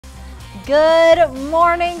Good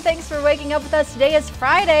morning. Thanks for waking up with us. Today is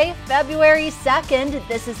Friday, February 2nd.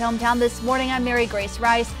 This is Hometown This Morning. I'm Mary Grace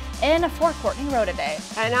Rice in Fort Courtney Road today.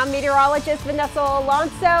 And I'm meteorologist Vanessa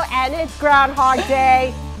Alonso, and it's Groundhog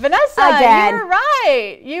Day. Vanessa, again. you were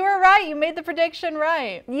right. You were right. You made the prediction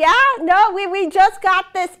right. Yeah, no, we just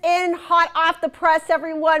got this in hot off the press,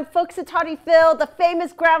 everyone. Punxsutawney Phil, the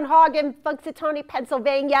famous groundhog in Punxsutawney,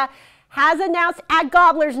 Pennsylvania, has announced at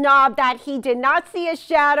Gobbler's Knob that he did not see a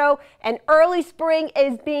shadow and early spring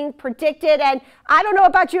is being predicted. And I don't know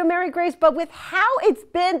about you, Mary Grace, but with how it's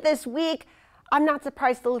been this week, I'm not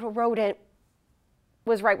surprised the little rodent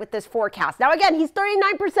was right with this forecast. Now, again, he's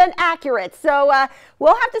 39% accurate, so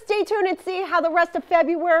we'll have to stay tuned and see how the rest of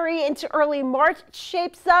February into early March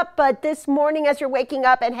shapes up. But this morning, as you're waking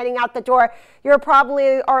up and heading out the door, you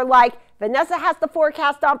probably are like, Vanessa has the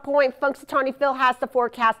forecast on point. Punxsutawney Phil has the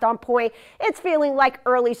forecast on point. It's feeling like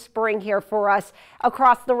early spring here for us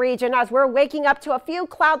across the region as we're waking up to a few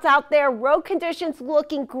clouds out there. Road conditions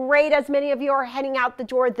looking great as many of you are heading out the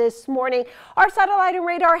door this morning. Our satellite and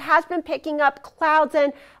radar has been picking up clouds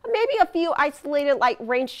and maybe a few isolated light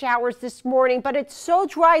rain showers this morning, but it's so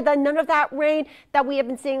dry that none of that rain that we have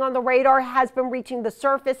been seeing on the radar has been reaching the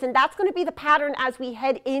surface, and that's going to be the pattern as we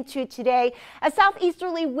head into today. A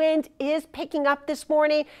southeasterly wind is picking up this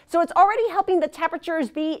morning, so it's already helping the temperatures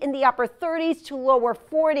be in the upper 30s to lower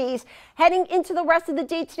 40s. Heading into the rest of the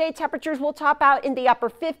day today, temperatures will top out in the upper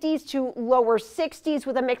 50s to lower 60s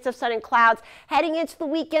with a mix of sun and clouds. Heading into the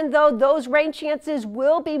weekend, though, those rain chances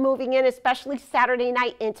will be moving in, especially Saturday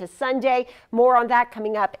night into Sunday. More on that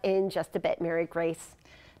coming up in just a bit. Mary Grace.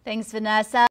 Thanks, Vanessa.